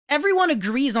Everyone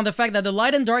agrees on the fact that the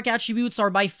light and dark attributes are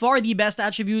by far the best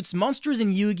attributes monsters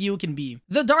in Yu-Gi-Oh! Can be.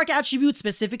 The dark attribute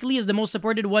specifically is the most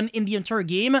supported one in the entire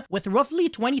game, with roughly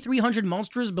 2,300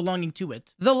 monsters belonging to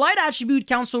it. The light attribute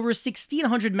counts over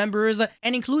 1,600 members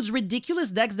and includes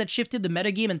ridiculous decks that shifted the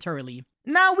metagame entirely.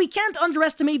 Now, we can't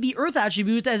underestimate the Earth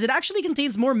attribute, as it actually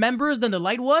contains more members than the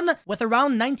Light one, with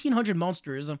around 1,900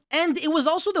 monsters. And it was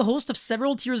also the host of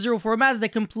several Tier 0 formats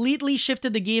that completely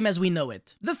shifted the game as we know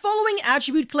it. The following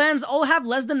attribute clans all have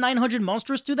less than 900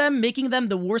 monsters to them, making them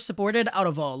the worst supported out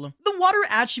of all. The Water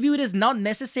attribute is not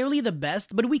necessarily the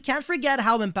best, but we can't forget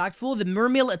how impactful the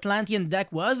Mermail Atlantean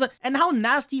deck was, and how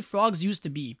nasty Frogs used to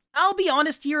be. I'll be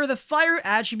honest here, the Fire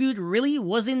attribute really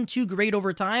wasn't too great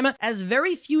over time, as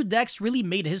very few decks really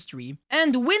made history.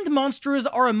 And Wind monsters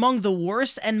are among the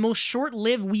worst and most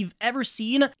short-lived we've ever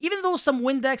seen, even though some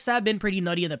Wind decks have been pretty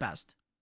nutty in the past.